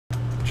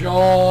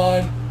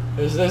John,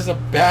 is this a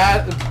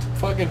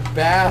fucking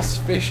bass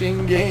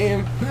fishing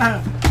game?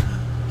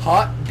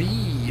 Hot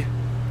B.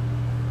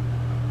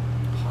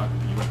 Hot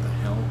B, what the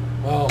hell?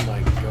 Oh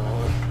my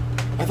god.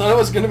 I thought it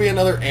was going to be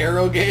another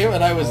arrow game,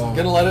 and I was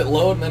going to let it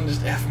load and then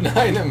just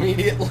F9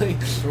 immediately.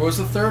 There was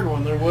the third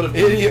one, there would have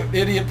been.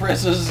 Idiot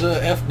presses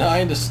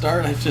F9 to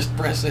start, I just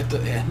press it to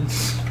end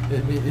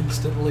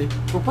instantly.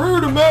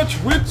 Prepare to match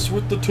wits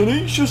with the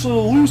tenacious and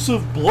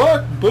elusive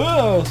black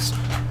bass.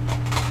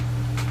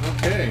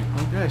 Okay.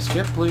 Okay,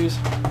 skip please.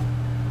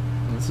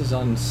 This is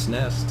on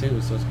SNES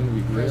too, so it's going to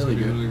be really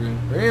good.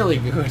 Really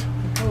good.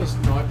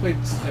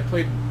 I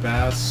played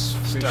bass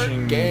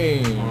fishing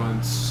game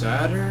on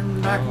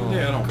Saturn back in the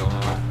day. I don't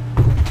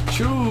know.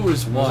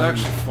 Choose one. It was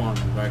actually fun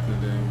back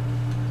in the day.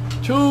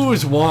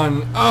 Choose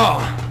one.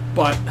 Oh,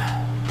 but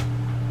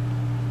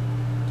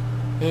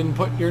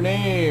input your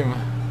name.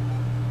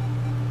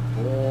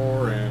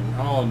 Boring.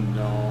 Oh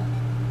no.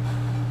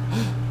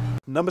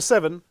 Number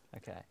 7.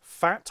 Okay.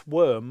 Fat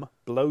worm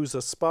blows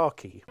a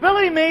sparky.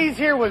 Billy Mays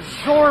here with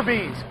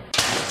Sorbies.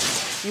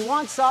 You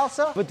want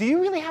salsa? But do you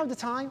really have the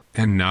time?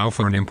 And now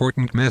for an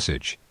important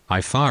message. I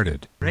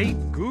farted.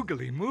 Great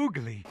googly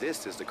moogly.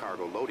 This is the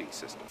cargo loading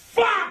system.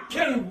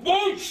 Fucking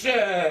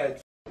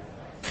bullshit!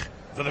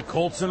 For the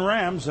Colts and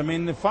Rams, I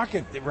mean, fuck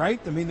it, right?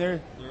 I mean,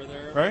 they're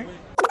there, right?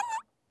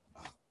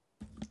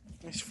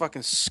 This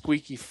fucking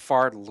squeaky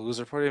fart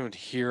loser. Probably didn't even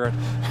hear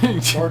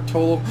it.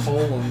 Bartolo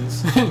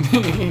Collins.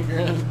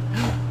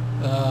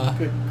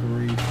 Good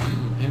grief.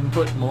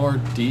 Input more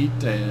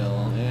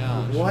detail.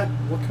 Yeah. What?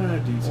 What kind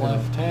of detail?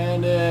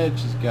 Left-handed.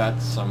 She's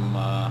got some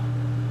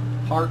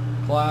heart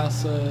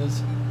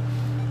glasses.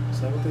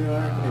 Is that what they are?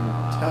 I can't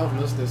even tell from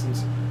this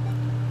distance.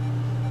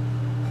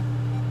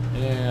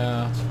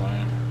 Yeah, that's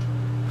fine.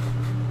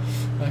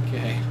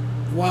 Okay.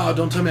 Wow!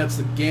 Don't tell me that's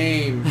the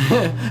game.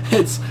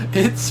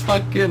 it's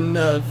fucking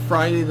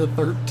Friday the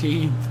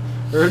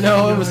 13th. Or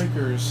no, it was.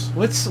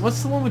 What's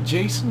the one with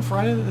Jason?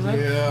 Friday? Is that?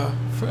 Yeah.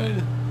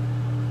 Friday.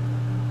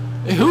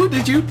 Who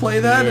did you play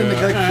that in the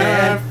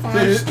can?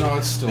 No,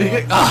 it's still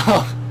up.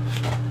 Oh.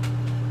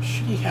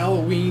 Shitty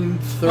Halloween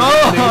 30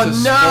 Oh days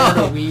of no!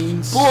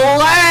 Halloween.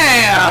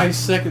 Blam! 5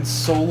 second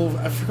solo.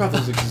 I forgot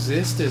those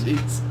existed.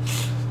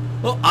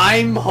 Well,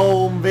 I'm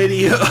home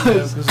video.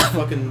 Because of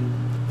fucking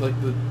like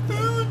the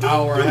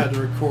hour I had to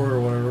record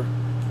or whatever.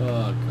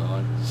 Oh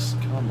god,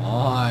 come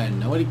on!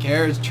 Nobody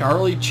cares.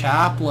 Charlie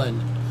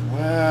Chaplin.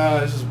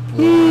 Wow, this is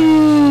boring.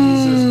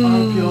 Jesus,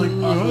 I'm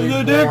feeling utterly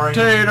The boring.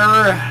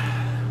 dictator.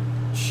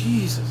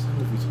 Jesus, I'm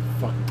gonna be some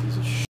fucking piece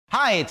of shit.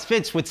 Hi, it's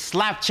Fitz with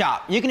Slap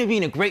Chop. You're gonna be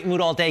in a great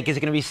mood all day because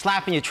you're gonna be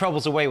slapping your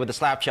troubles away with the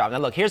Slap Chop. Now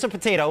look, here's a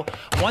potato.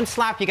 1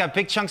 slap, you got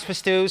big chunks for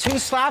stews. 2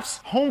 slaps,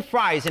 home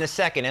fries in a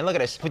second. And look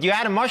at this. But you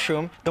add a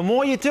mushroom, the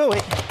more you do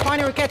it, the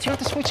finer it gets. You don't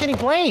have to switch any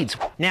blades.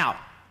 Now,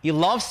 you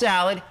love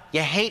salad,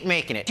 you hate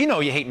making it. You know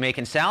you hate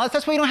making salads.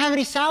 That's why you don't have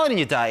any salad in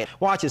your diet.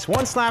 Watch this.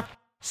 1 slap.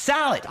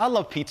 Salad. I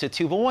love pizza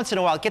too, but once in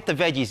a while, get the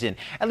veggies in.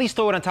 At least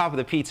throw it on top of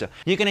the pizza.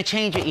 You're gonna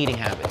change your eating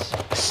habits.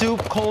 Soup,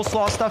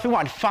 coleslaw, stuff. In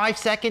what? 5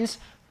 seconds?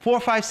 4 or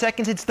 5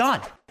 seconds, it's done.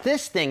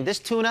 This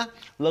tuna,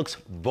 looks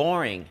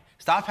boring.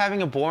 Stop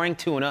having a boring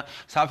tuna.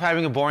 Stop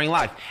having a boring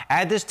life.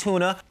 Add this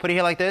tuna, put it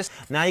here like this.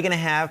 Now you're gonna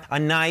have a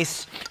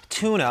nice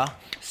tuna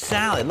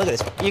salad. Look at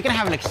this. You're gonna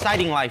have an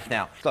exciting life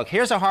now. Look,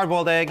 here's a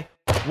hard-boiled egg.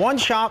 1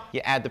 chop,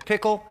 you add the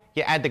pickle,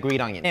 you add the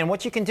green onion. And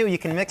what you can do, you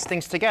can mix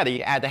things together.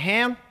 You add the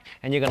ham,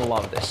 and you're gonna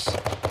love this.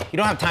 You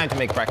don't have time to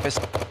make breakfast.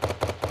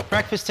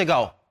 Breakfast to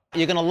go.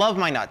 You're gonna love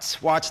my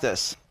nuts. Watch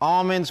this.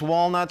 Almonds,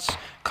 walnuts,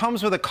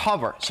 comes with a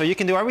cover. So you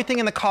can do everything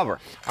in the cover,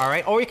 all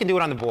right? Or you can do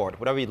it on the board,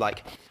 whatever you'd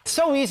like.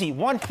 So easy,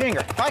 1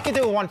 finger. If I can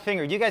do it with 1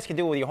 finger, you guys can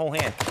do it with your whole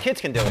hand.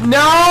 Kids can do it. No,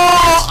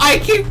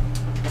 I keep.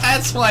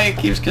 That's why it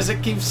keeps, because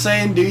it keeps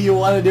saying, "Do you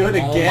want to do it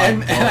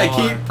again?" And I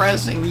keep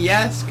pressing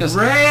yes, because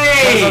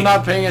I'm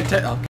not paying attention.